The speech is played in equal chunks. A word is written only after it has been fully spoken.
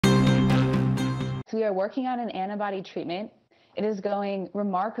we are working on an antibody treatment. It is going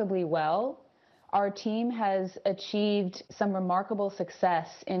remarkably well. Our team has achieved some remarkable success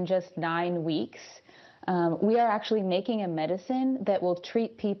in just 9 weeks. We are actually making a medicine that will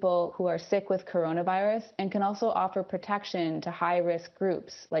treat people who are sick with coronavirus and can also offer protection to high-risk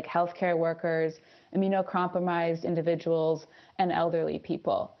groups like healthcare workers, immunocompromised individuals, and elderly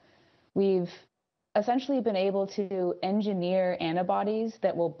people. We've essentially been able to engineer antibodies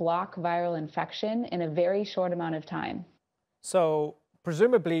that will block viral infection in a very short amount of time. So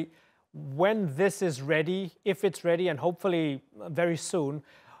presumably, when this is ready, if it's ready, and hopefully very soon,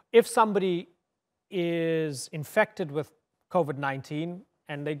 if somebody is infected with COVID-19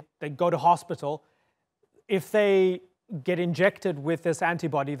 and they go to hospital, if they get injected with this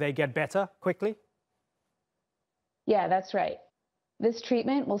antibody, they get better quickly? Yeah, that's right. This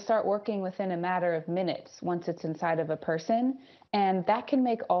treatment will start working within a matter of minutes once it's inside of a person, and that can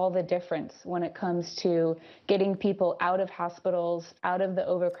make all the difference when it comes to getting people out of hospitals, out of the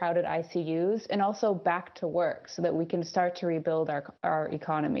overcrowded ICUs, and also back to work so that we can start to rebuild our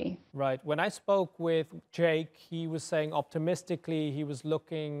economy. Right. When I spoke with Jake, he was saying optimistically he was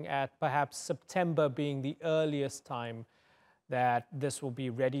looking at perhaps September being the earliest time that this will be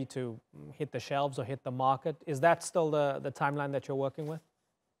ready to hit the shelves or hit the market. Is that still the timeline that you're working with?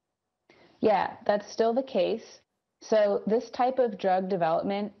 Yeah, that's still the case. So this type of drug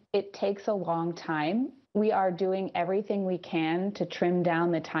development, it takes a long time. We are doing everything we can to trim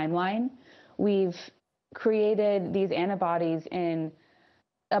down the timeline. We've created these antibodies in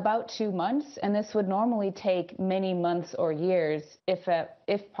about 2 months, and this would normally take many months or years,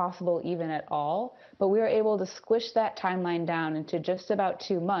 if possible, even at all. But we were able to squish that timeline down into just about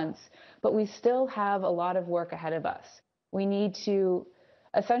 2 months, but we still have a lot of work ahead of us. We need to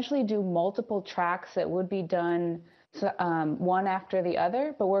essentially do multiple tracks that would be done one after the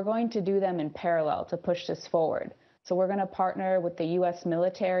other, but we're going to do them in parallel to push this forward. So we're going to partner with the US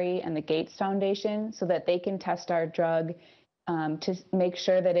military and the Gates Foundation so that they can test our drug to make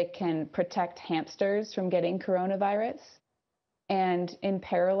sure that it can protect hamsters from getting coronavirus. And in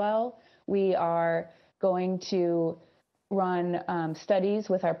parallel, we are going to run studies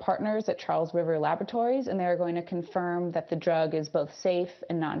with our partners at Charles River Laboratories, and they're going to confirm that the drug is both safe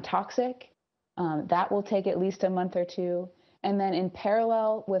and non-toxic. That will take at least a month or two. And then in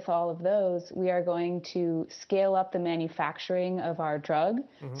parallel with all of those, we are going to scale up the manufacturing of our drug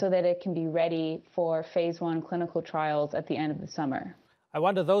so that it can be ready for phase 1 clinical trials at the end of the summer. I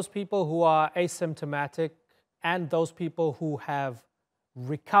wonder, those people who are asymptomatic and those people who have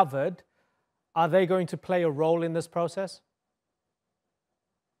recovered, are they going to play a role in this process?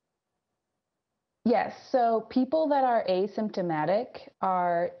 Yes, so people that are asymptomatic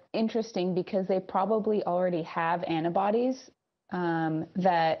are interesting because they probably already have antibodies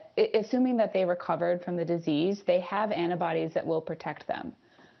that, assuming that they recovered from the disease, they have antibodies that will protect them.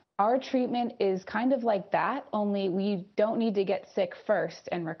 Our treatment is kind of like that, only we don't need to get sick first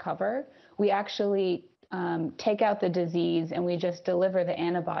and recover. We actually take out the disease and we just deliver the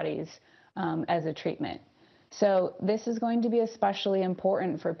antibodies as a treatment. So this is going to be especially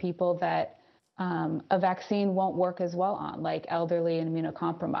important for people that a vaccine won't work as well on, like elderly and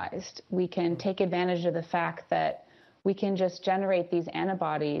immunocompromised. We can take advantage of the fact that we can just generate these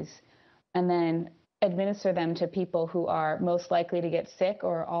antibodies and then administer them to people who are most likely to get sick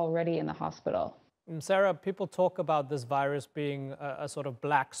or are already in the hospital. Sarah, people talk about this virus being a sort of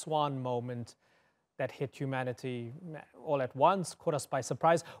black swan moment that hit humanity all at once, caught us by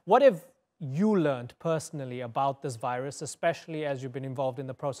surprise. What have you learned personally about this virus, especially as you've been involved in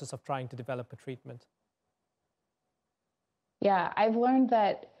the process of trying to develop a treatment? Yeah, I've learned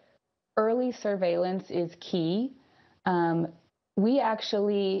that early surveillance is key.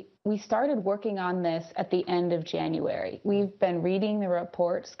 We started working on this at the end of January. We've been reading the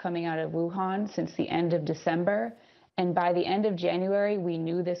reports coming out of Wuhan since the end of December, and by the end of January, we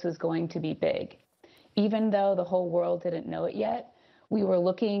knew this was going to be big. Even though the whole world didn't know it yet, we were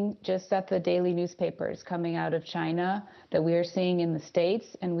looking just at the daily newspapers coming out of China that we are seeing in the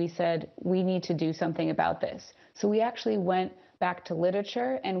States, and we said, we need to do something about this. So we actually went back to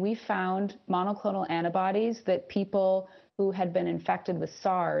literature, and we found monoclonal antibodies that people who had been infected with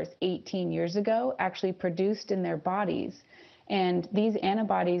SARS 18 years ago actually produced in their bodies. And these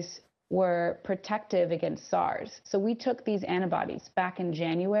antibodies were protective against SARS. So we took these antibodies back in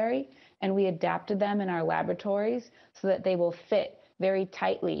January, and we adapted them in our laboratories so that they will fit very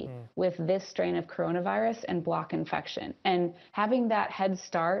tightly with this strain of coronavirus and block infection. And having that head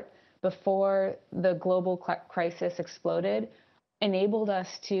start before the global crisis exploded enabled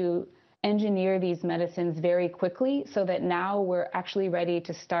us to engineer these medicines very quickly so that now we're actually ready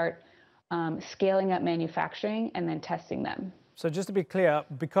to start scaling up manufacturing, and then testing them. So just to be clear,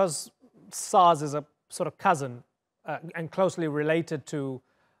 because SARS is a sort of cousin and closely related to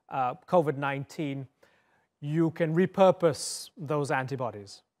COVID-19, you can repurpose those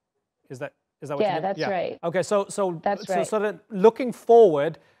antibodies. Is that what you mean? That's right. Okay, That's right. So that looking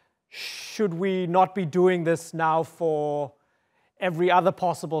forward, should we not be doing this now for every other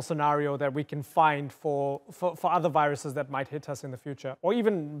possible scenario that we can find for other viruses that might hit us in the future, or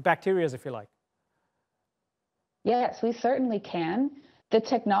even bacteria, if you like? Yes, we certainly can. The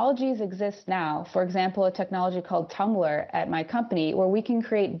technologies exist now. For example, a technology called Tumblr at my company, where we can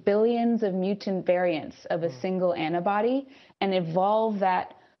create billions of mutant variants of a single antibody and evolve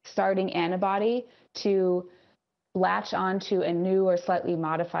that starting antibody to latch onto a new or slightly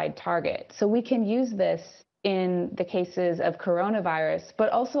modified target. So we can use this in the cases of coronavirus, but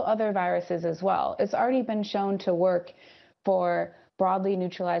also other viruses as well. It's already been shown to work for broadly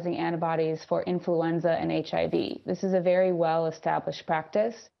neutralizing antibodies for influenza and HIV. This is a very well-established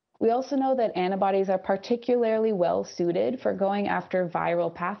practice. We also know that antibodies are particularly well suited for going after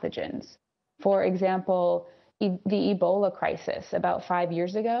viral pathogens. For example, the Ebola crisis about 5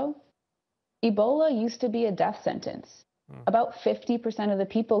 years ago, Ebola used to be a death sentence. About 50% of the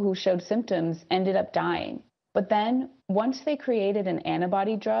people who showed symptoms ended up dying. But then once they created an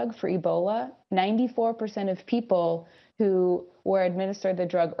antibody drug for Ebola, 94% of people who were administered the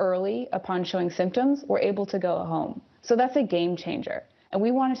drug early upon showing symptoms were able to go home. So that's a game changer. And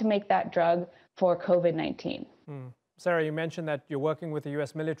we wanted to make that drug for COVID-19. Sarah, you mentioned that you're working with the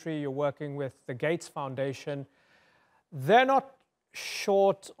US military, you're working with the Gates Foundation. They're not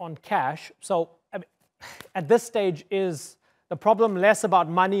short on cash. So I mean, at this stage, is the problem less about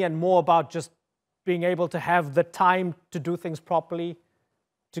money and more about just being able to have the time to do things properly,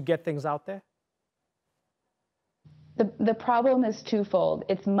 to get things out there? The problem is twofold.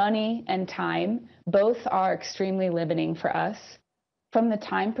 It's money and time. Both are extremely limiting for us. From the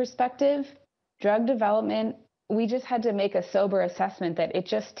time perspective, drug development, we just had to make a sober assessment that it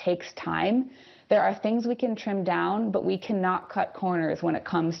just takes time. There are things we can trim down, but we cannot cut corners when it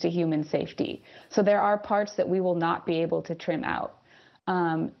comes to human safety. So there are parts that we will not be able to trim out.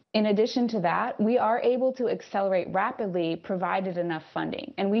 In addition to that, we are able to accelerate rapidly provided enough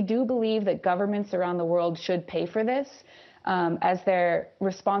funding. And we do believe that governments around the world should pay for this as their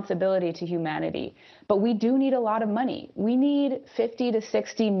responsibility to humanity. But we do need a lot of money. We need $50 to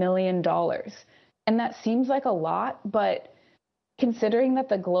 $60 million. And that seems like a lot, but considering that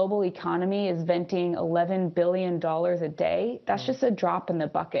the global economy is venting $11 billion a day, that's just a drop in the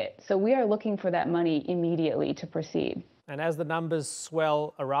bucket. So we are looking for that money immediately to proceed. And as the numbers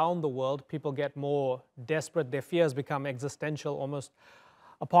swell around the world, people get more desperate. Their fears become existential, almost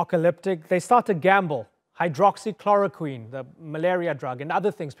apocalyptic. They start to gamble. Hydroxychloroquine, the malaria drug, and other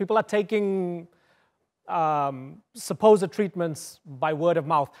things. People are taking supposed treatments by word of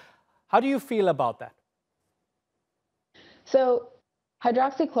mouth. How do you feel about that? So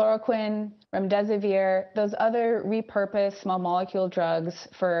hydroxychloroquine, remdesivir, those other repurposed small molecule drugs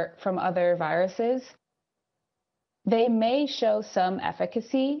from other viruses, they may show some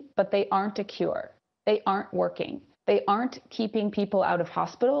efficacy, but they aren't a cure. They aren't working. They aren't keeping people out of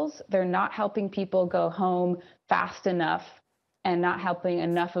hospitals. They're not helping people go home fast enough and not helping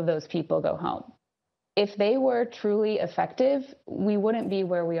enough of those people go home. If they were truly effective, we wouldn't be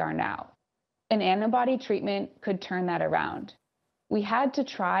where we are now. An antibody treatment could turn that around. We had to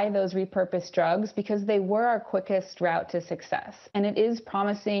try those repurposed drugs because they were our quickest route to success. And it is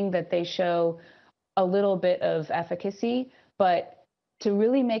promising that they show a little bit of efficacy, but to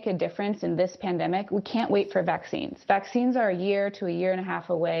really make a difference in this pandemic, we can't wait for vaccines. Vaccines are a year to a year and a half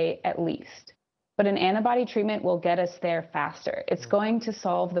away at least. But an antibody treatment will get us there faster. It's going to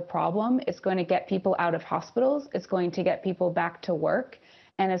solve the problem. It's going to get people out of hospitals. It's going to get people back to work.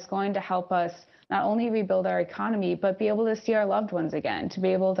 And it's going to help us not only rebuild our economy, but be able to see our loved ones again, to be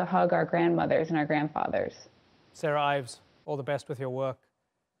able to hug our grandmothers and our grandfathers. Sarah Ives, all the best with your work.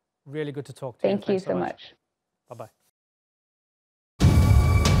 Really good to talk to you. Thank you so much. Bye-bye.